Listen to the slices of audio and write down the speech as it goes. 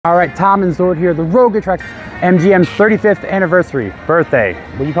All right, Tom and Zord here, the Rogue Attraction, MGM's 35th anniversary, birthday.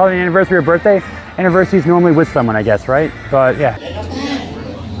 Would you call it an anniversary or birthday? Anniversary is normally with someone, I guess, right? But yeah. Keep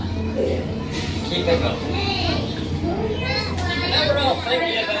it going. Now we're all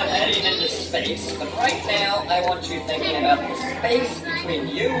thinking about heading into space, but right now I want you thinking about the space between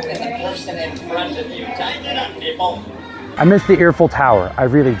you and the person in front of you. Tighten it up, people. I miss the Eiffel Tower, I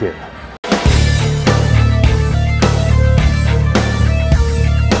really do.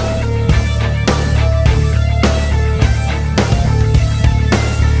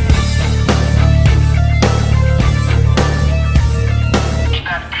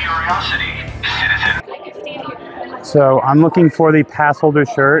 So I'm looking for the pass holder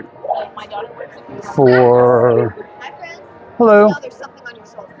shirt for. Hello. There's something on your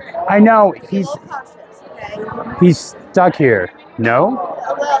shoulder. I know he's Okay? he's stuck here. No.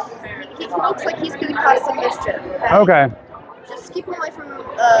 Well, he looks like he's going to cause some mischief. Okay. Just keep him away from.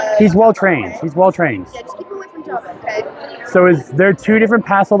 He's well trained. He's well trained. Yeah, just keep him away from Java. Okay. So is there two different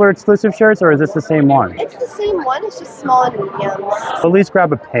pass holder exclusive shirts, or is this the same one? It's the same one. It's just small and mediums. So at least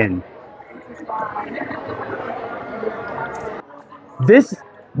grab a pin.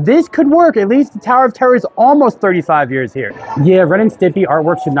 This could work. At least the Tower of Terror is almost 35 years here. Yeah, Ren and Stimpy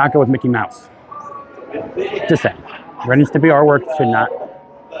artwork should not go with Mickey Mouse. Just saying. Ren and Stimpy artwork should not.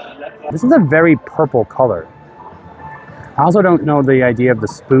 This is a very purple color. I also don't know the idea of the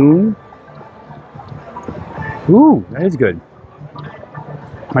spoon. Ooh, that is good.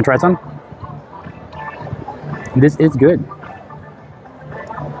 Can I try some? This is good.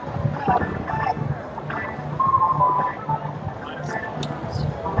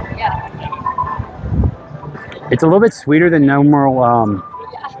 It's a little bit sweeter than normal.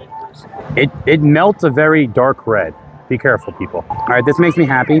 It melts a very dark red. Be careful, people. All right, this makes me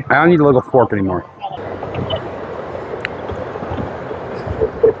happy. I don't need a little fork anymore.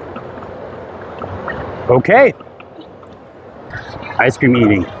 Okay. Ice cream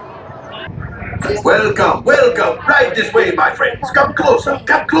eating. Welcome, welcome. Right this way, my friends. Come closer,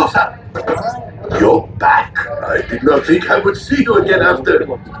 come closer. You're back. I did not think I would see you again after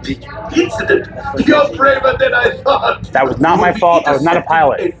the incident. You're braver than I thought. That was not my fault. I was not a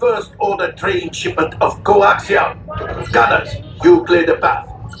pilot. A first-order train shipment of coaxium. Gunners, you clear the path.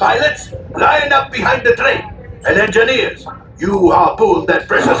 Pilots, line up behind the train. And engineers, you harpoon that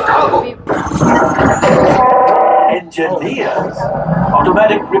precious cargo. Engineers,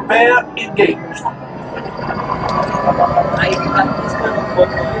 automatic repair engaged.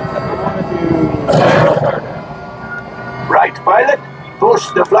 Right, pilot, push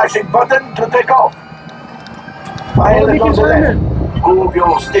the flashing button to take off. Pilot on the left, move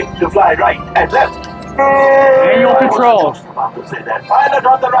your stick to fly right and left. Manual control. I was just about to say that. Pilot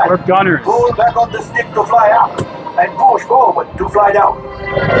on the right, We're gunners. pull back on the stick to fly up and push forward to fly down.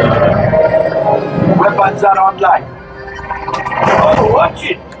 Weapons are online. Oh, watch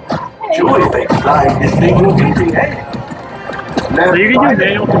it! Chewie makes flying this thing look easy, eh? So you can use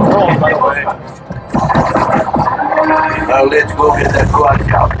manual control, by the way. Now let's go get that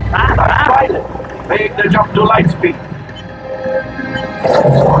coaxium. Pilot, make the jump to light speed.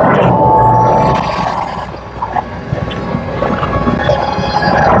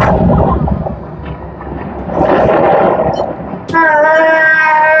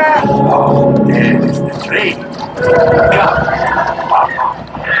 Oh, there's the train. Come.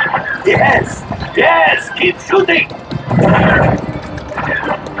 Yes, yes, keep shooting.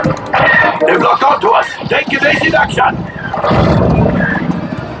 They've locked onto us. Take evasive action.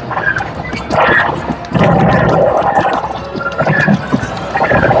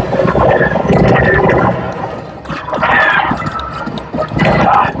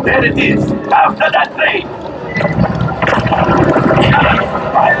 Ah, there it is. After that train.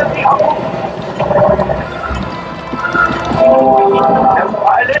 Fire the hole.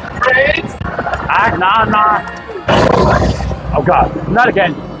 Pilot brakes. Nah. Oh God, not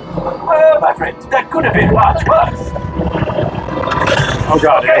again. Well, my friends, that could have been much worse. Oh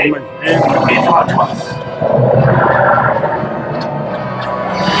God. Okay, it's much worse.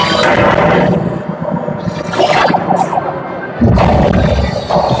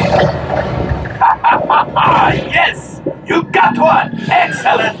 Yes, you got one.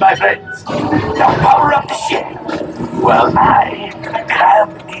 Excellent, my friends. Now power up the ship. Well, I grab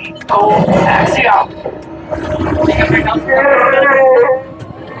the coaxium.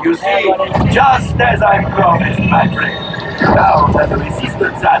 You see, just as I promised, my friend. Now that the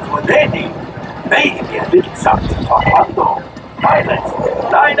resistance has what they need, maybe a little something for Hondo. Pilots,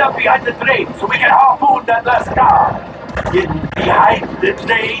 line up behind the train so we can harpoon that last car. Get behind the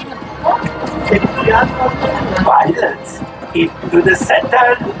train. Pilots, into the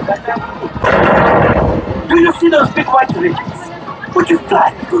center. Do you see those big white rings? Would you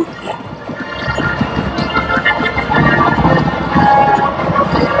fly through them?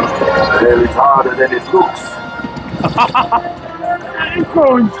 Well, it's harder than it looks. It's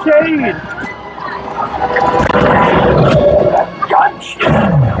throwing shade. Gunship?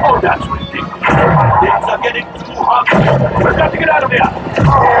 Oh, that's ridiculous. Things are getting too hot. We've got to get out of here.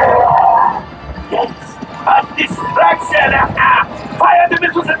 Yes, a distraction. Fire the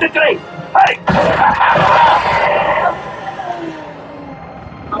missiles at the train. Hurry.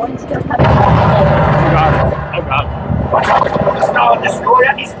 Oh God. Oh God. Watch out. The Star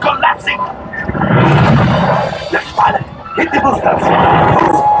Destroyer is collapsing. Let's pilot. Hit the boosters.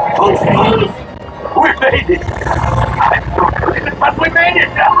 Boost. We made it. I don't believe it, but we made it.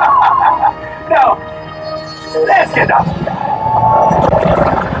 Now, let's get up.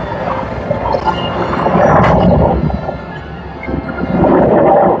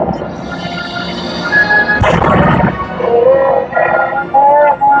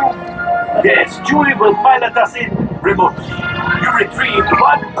 Yes, Julie will pilot us in remotely. You retrieved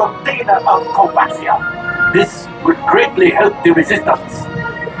 1 container of coaxium. This would greatly help the resistance.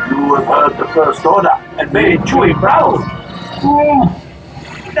 You have heard the First Order and made Chewie proud.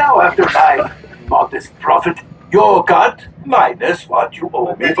 Now, after my modest profit, your cut, minus what you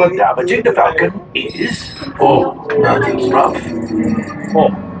owe me for damaging the Falcon, is... Oh, nothing's rough.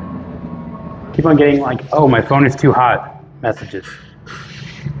 Oh. Keep on getting like, oh, my phone is too hot messages.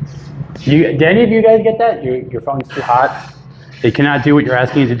 Did any of you guys get that? Your phone's too hot? They cannot do what you're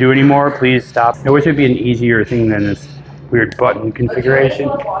asking it to do anymore. Please stop. I wish it would be an easier thing than this weird button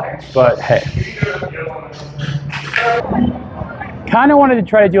configuration. But hey. Kind of wanted to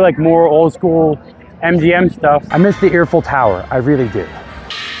try to do like more old school MGM stuff. I miss the Earful Tower. I really do. And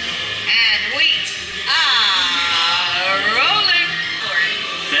we are rolling.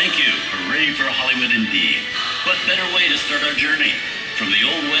 Thank you. Hooray for Hollywood indeed. What better way to start our journey? From the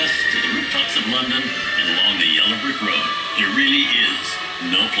Old West to the rooftops of London and along the Yellow Brick Road, there really is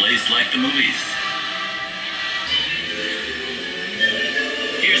no place like the movies.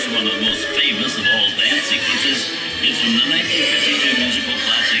 Here's one of the most famous of all dance sequences. It's from the 1952 musical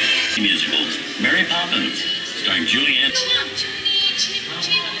classic musicals, Mary Poppins, starring Julianne.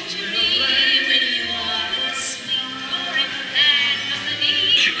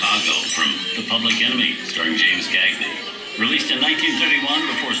 Chicago from The Public Enemy, starring James Cagney. Released in 1931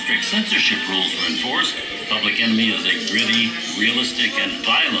 before strict censorship rules were enforced, Public Enemy is a gritty, realistic, and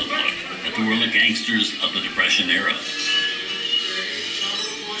violent look at the world of gangsters of the Depression era.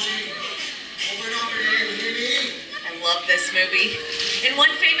 I love this movie. In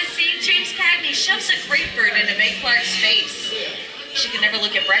one famous scene, James Cagney shoves a grapefruit into Mae Clark's face. She can never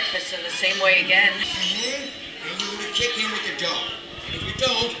look at breakfast in the same way again. And you're gonna kick in with the dough. And if you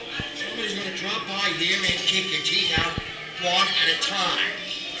don't, somebody's gonna drop by here and kick your teeth out one at a time.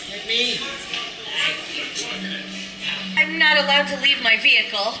 Get me? I'm not allowed to leave my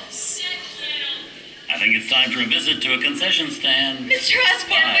vehicle. I think it's time for a visit to a concession stand. Mr.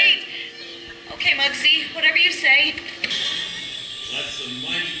 Osborne, Bye. wait. Okay, Muggsy, whatever you say. That's some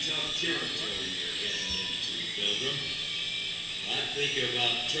mighty tough territory you're getting into, Pilgrim. I'd think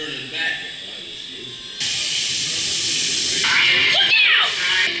about turning back if I was you. Look out!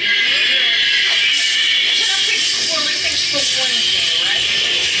 Shut up, big squirrely. Thanks for one thing, right?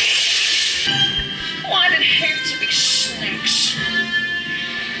 Oh, I'd hate to be snakes.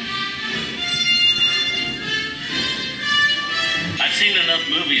 I've seen enough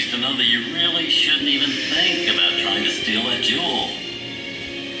movies to know that you really shouldn't even think about trying to steal that jewel.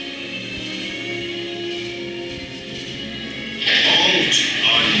 Halt,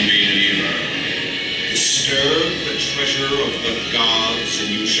 unbeliever. Disturb the treasure of the gods, and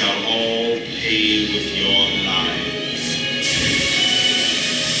you shall all pay with your lives.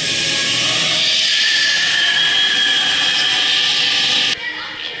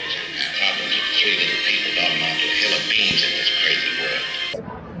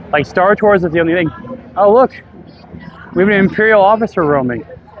 Like Star Tours is the only thing. Oh look, we have an Imperial officer roaming.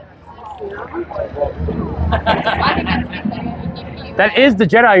 That is the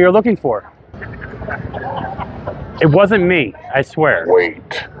Jedi you're looking for. It wasn't me, I swear. Wait.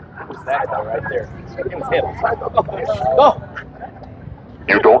 That guy right there. It was him.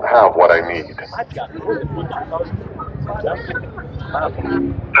 You don't have what I need.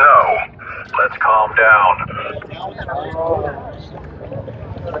 No. Let's calm down.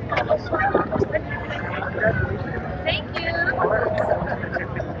 Thank you.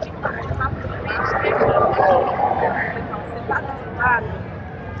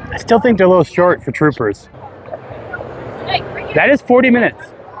 I still think they're a little short for troopers. Hey. That is 40 minutes.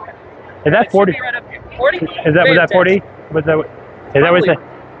 Is that 40? Right up here. 40? Was that 40? Was that? Is that what it said?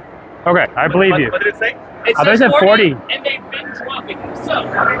 Okay, I believe you. What did it say? I thought it said 40. And they've been swapping. So.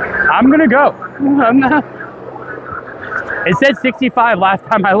 I'm gonna go. I'm not. It said 65 last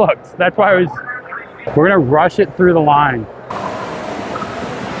time I looked. That's why I was. We're gonna rush it through the line.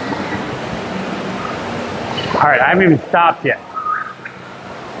 All right, I haven't even stopped yet.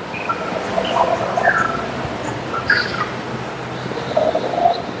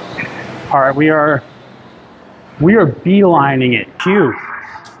 All right, we are beelining it. Q.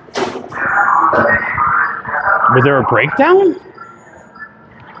 Was there a breakdown?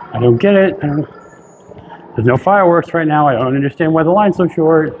 I don't get it. There's no fireworks right now. I don't understand why the line's so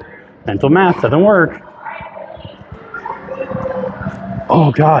short. Mental math doesn't work.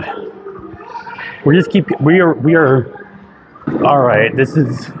 Oh God. We are, all right, this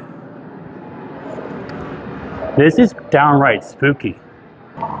is downright spooky.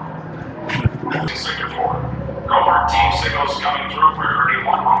 Singapore. Covert team signals coming through for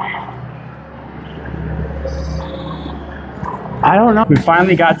 31 Romeo. I don't know. We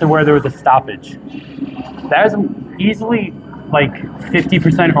finally got to where there was a stoppage. That was easily like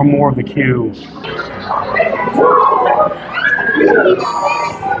 50% or more of the queue.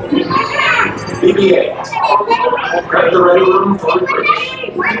 BBA. Grab the ready room for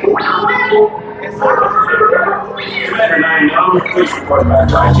Commander 9-9, please report back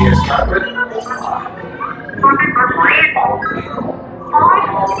to IGS cockpit.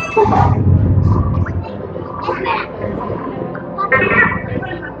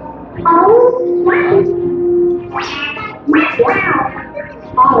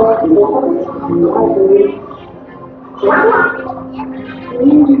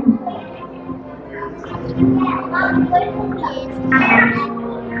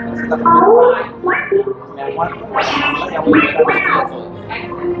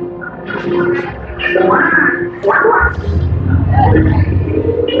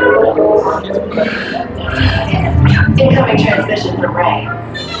 Incoming transmission from Ray.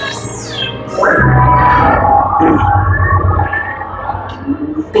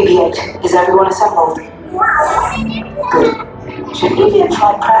 BB-8, is everyone assembled? Good. Should we be in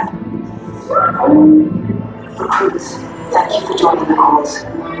flight prep? Recruits, thank you for joining the cause.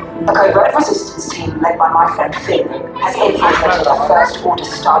 A covert resistance team led by my friend Finn has infiltrated a First Order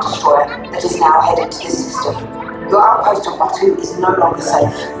Star Destroyer that is now headed to this system. Your outpost on Batu is no longer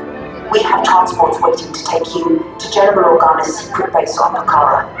safe. We have transports waiting to take you to General Organa's secret base on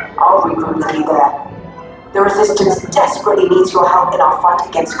Pakara. I'll regroup with you there. The Resistance desperately needs your help in our fight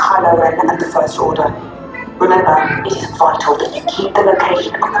against Kylo Ren and the First Order. Remember, it is vital that you keep the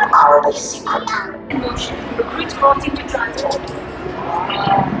location of the Pakara base secret. In motion. Recruits crossing to transport.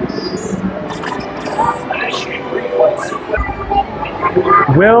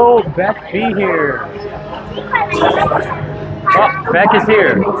 Will Beck be here? Oh, Beck is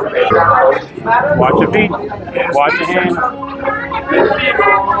here. Watch your feet. Watch your hands.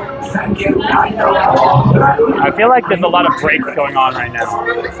 I feel like there's a lot of breaks going on right now.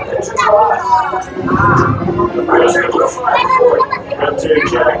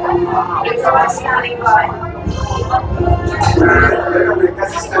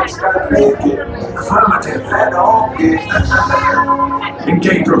 Affirmative.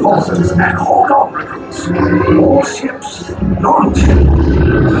 Engage repulsors and hold on, recruits. All ships, launch.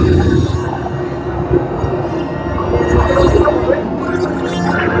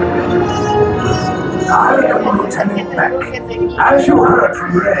 I am Lieutenant Beck. As you heard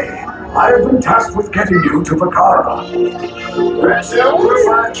from Ray, I have been tasked with getting you to Vakara. That's it, we're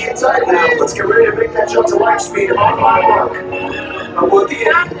fine, keep tight now. Let's get ready to make that jump to light speed and on my mark.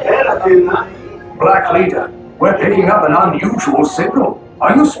 Black Leader, we're picking up an unusual signal.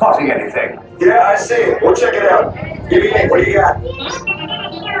 Are you spotting anything? Yeah, I see it. We'll check it out. BB-8, what do you got?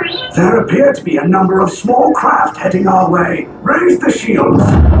 There appear to be a number of small craft heading our way. Raise the shields.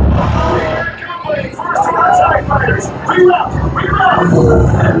 First to our TIE fighters! Reroute!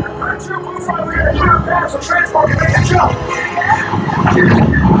 Reroute! 2 Blue 5, we're gonna get our paths will transport and make a jump!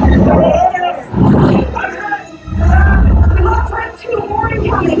 Blue 2, warning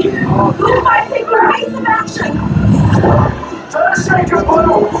coming. Blue 5, take your base of action. Try to shake your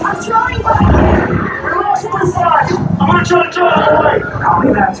Blue! I'm trying, but... We lost Blue 5! I'm gonna try to draw it away! Copy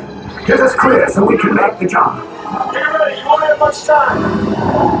that. Get us clear so we can make the jump. Get ready, you won't have much time!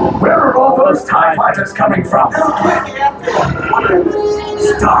 Where are all those TIE fighters coming from?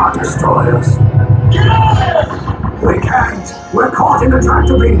 Star Destroyers. Get out of there! We can't. We're caught in a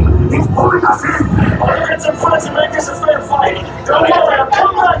tractor beam. It's pulling us in. I'll get some friends and make this a fair fight! Don't worry, I'm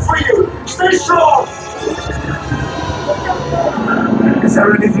coming back for you! Stay strong! Is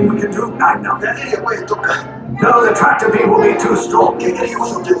there anything we can do? No. No, the tractor beam will be too strong.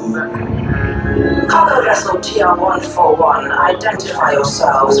 Cargo vessel TR-141, identify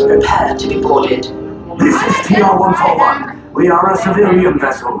yourselves and prepare to be boarded. This is TR-141. We are a civilian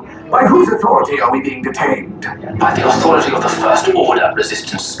vessel. By whose authority are we being detained? By the authority of the First Order,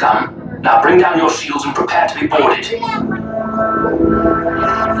 Resistance scum. Now bring down your shields and prepare to be boarded.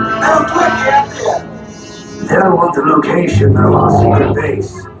 They'll want the location of our secret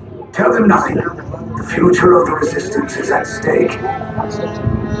base. Tell them nothing. The future of the Resistance is at stake.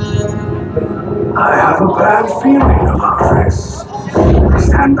 I have a bad feeling about this.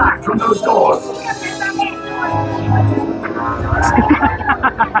 Stand back from those doors.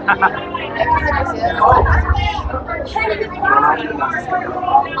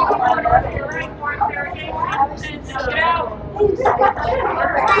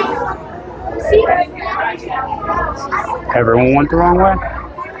 Everyone went the wrong way?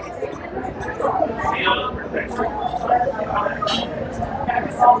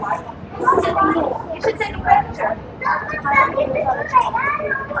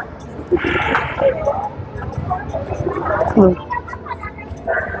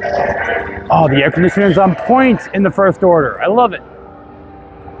 Oh, the air conditioner is on point in the First Order. I love it.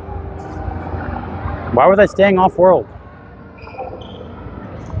 Why was I staying off-world?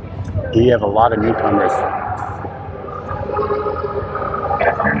 We have a lot of newcomers.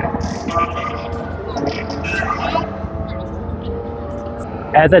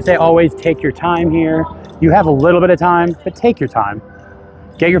 As I say, always take your time here. You have a little bit of time, but take your time.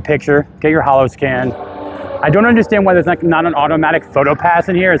 Get your picture, get your holo scan. I don't understand why there's not an automatic photo pass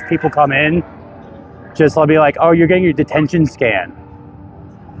in here as people come in. Just I'll be like, oh, you're getting your detention scan.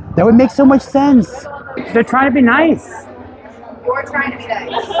 That would make so much sense. They're trying to be nice. You're trying to be nice.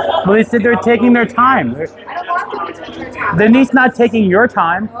 Well, they said they're taking their time. I don't want them to take their time. Then he's not taking your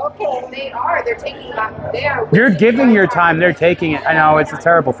time. Okay, they are. They're taking my. They are. You're giving your time. They're taking it. I know it's a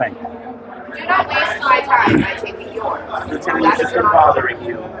terrible thing. Do not waste my time by taking yours. Lieutenant, this is bothering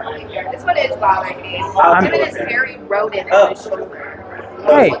you. This one is bothering me. Given his hairy rodent on his shoulder.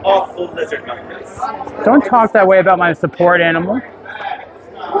 Hey, Awful lizard monkeys. don't talk that way about my support animal.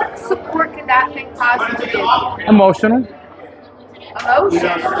 What support could that thing possibly give you? Emotional Emotion.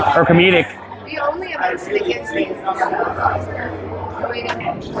 or comedic. The only emotion that gets me is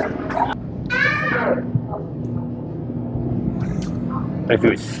If it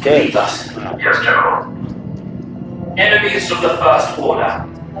was steak. Yes, General. Enemies of the First Order,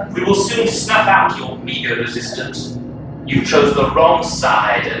 we will soon snuff out your meager resistance. You chose the wrong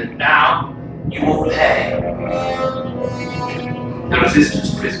side, and now you will pay. The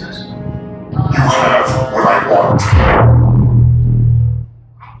Resistance prisoners. You have what I want.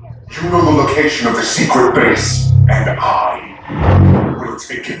 You know the location of the secret base, and I will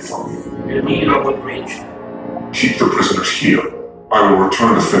take it from you. You need over bridge. Keep the prisoners here. I will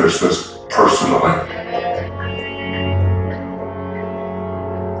return to finish this personally.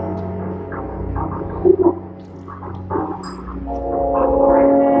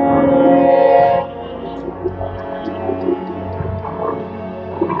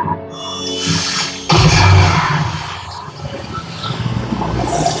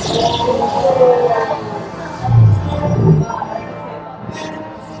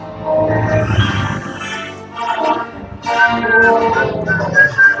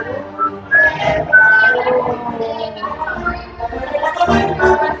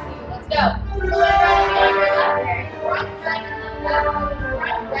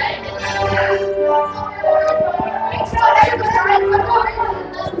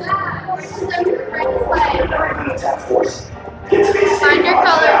 Find your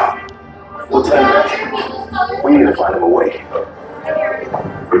colors. We need to find him a way.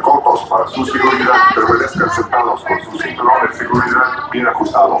 Recaudos para su seguridad, permanezcan sentados con su cinturón de seguridad bien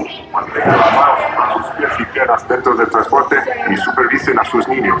ajustado. Mantengan las manos a sus pies y piernas dentro del transporte y supervisen a sus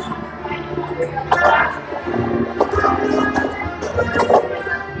niños.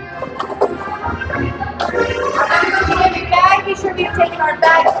 Every bag, be sure we've taken our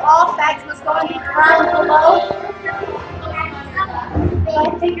bags off. Bags must go on the ground below. Go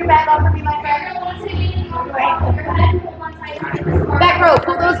ahead and take your bag off for me, my friend. Back row,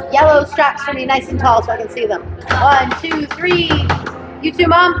 pull those yellow straps for me nice and tall so I can see them. 1, 2, 3. You too,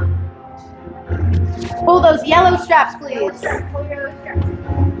 Mom. Pull those yellow straps, please.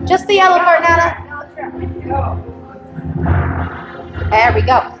 Just the yellow part, Nana. There we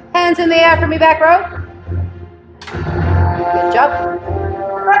go. Hands in the air for me, back row. Good job.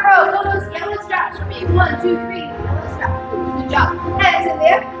 Front row, pull those yellow straps for me. 1, 2, 3. Yellow straps. Good job. Hands in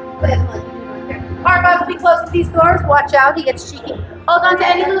there. Play the one. R5 be closing these doors. Watch out, he gets cheeky. Hold on to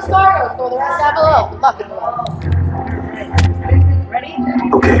any loose cargo. Throw the rest down below. Good luck, everyone. Ready?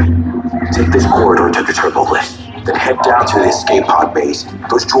 Okay, take this corridor to the turbo lift, then head down to the escape pod base.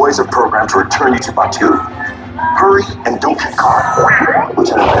 Those droids are programmed to return you to Batuu. Hurry and don't get caught.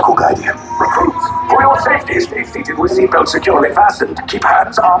 Lieutenant Beck will guide you. Recruits, for your safety, stay seated with seatbelts securely fastened. Keep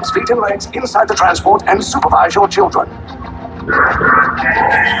hands, arms, feet, and legs inside the transport and supervise your children.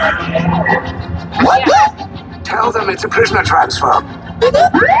 Tell them it's a prisoner transfer. Did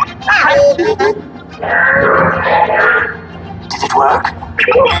it work?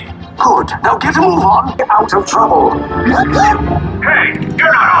 Good. Now get a move on. Get out of trouble. Hey,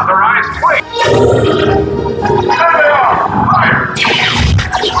 you're not authorized. Wait. There they are. Fire.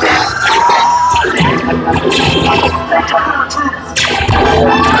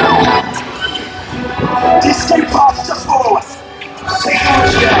 The escape pods just follow us.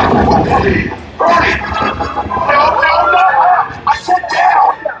 Signals down. Hurry. Hurry. No. I said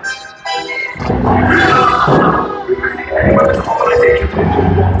down.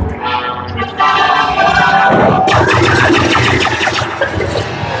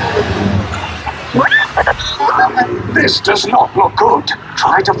 This does not look good.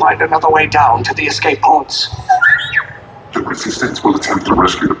 Try to find another way down to the escape pods. The Resistance will attempt to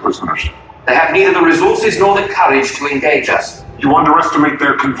rescue the prisoners. They have neither the resources nor the courage to engage us. You underestimate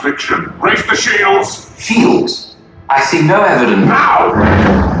their conviction. Raise the shields! Shields? I see no evidence. Now!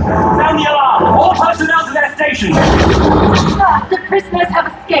 Sound the alarm! All personnel to their stations! The prisoners have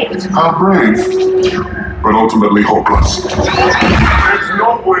escaped. How brave, but ultimately hopeless. There's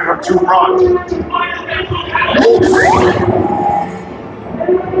nowhere to run.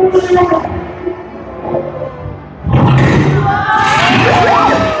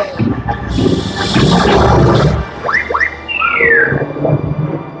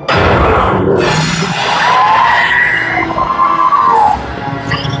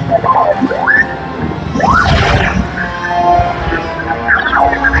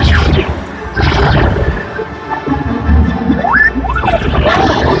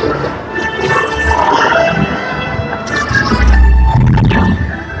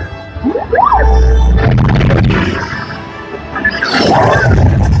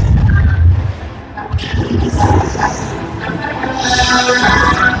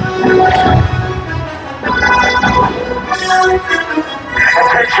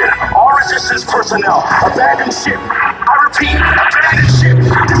 Attention, all resistance personnel, abandon ship. I repeat, abandon ship.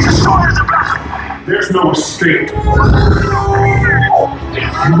 This destroyer's about. There's no escape. You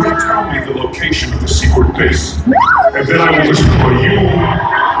may tell me the location of the secret base, and then I will destroy you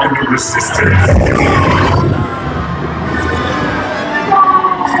and the Resistance.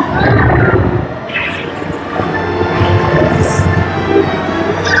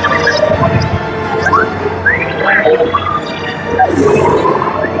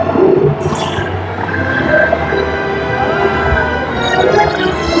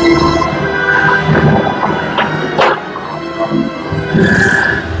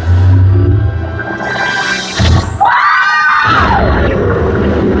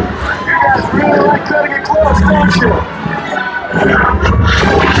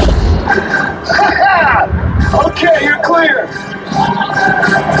 Okay, you're clear.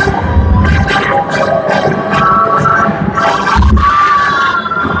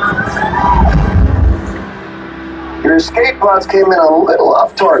 Your escape pods came in a little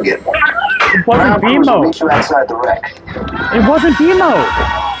off target. It wasn't BMO. Meet you outside the wreck. It wasn't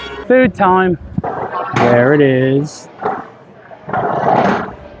BMO. Food time. There it is.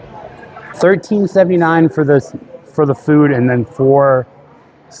 $13.79 for the food, and then for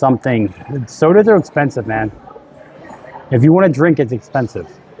something. Sodas are expensive, man. If you want to drink, it's expensive.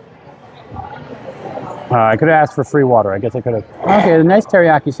 I could have asked for free water. I guess I could have. Okay, the nice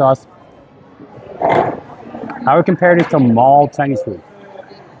teriyaki sauce. I would compare this to mall Chinese food.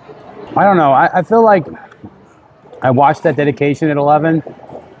 I don't know. I feel like I watched that dedication at 11,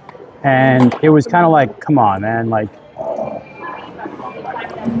 and it was kind of like, come on, man. Like,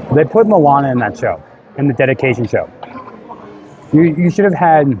 they put Moana in that show, in the dedication show. You should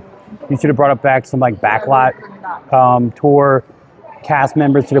have brought back some like backlot tour cast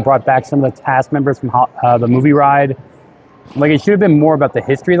members. Should have brought back some of the cast members from the movie ride. Like, it should have been more about the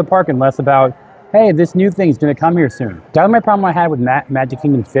history of the park and less about, hey, this new thing's gonna come here soon. That was my problem I had with Magic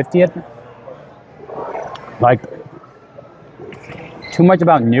Kingdom's 50th. Like, too much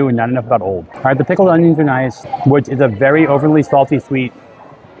about new and not enough about old. All right, the pickled onions are nice, which is a very overly salty sweet.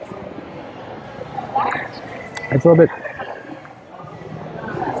 It's a little bit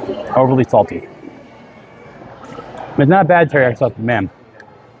overly salty. It's not a bad teriyaki sauce, but man.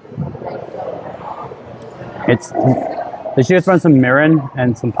 They should just run some mirin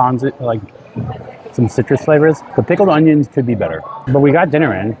and some ponzu, like some citrus flavors. The pickled onions could be better, but we got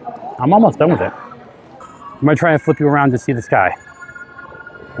dinner in. I'm almost done with it. I'm gonna try and flip you around to see the sky.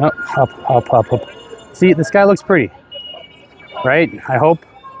 Oh, up. See, the sky looks pretty, right? I hope.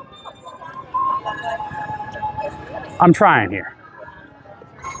 I'm trying here.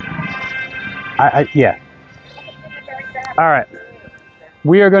 Yeah. All right.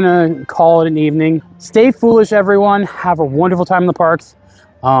 We are gonna call it an evening. Stay foolish, everyone. Have a wonderful time in the parks.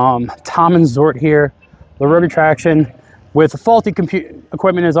 Tom and Zort here, the road attraction with faulty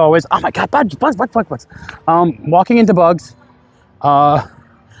equipment as always. Oh my God, bugs. Walking into bugs. Have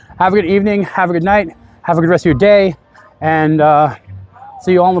a good evening. Have a good night. Have a good rest of your day. And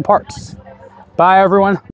see you all in the parks. Bye, everyone.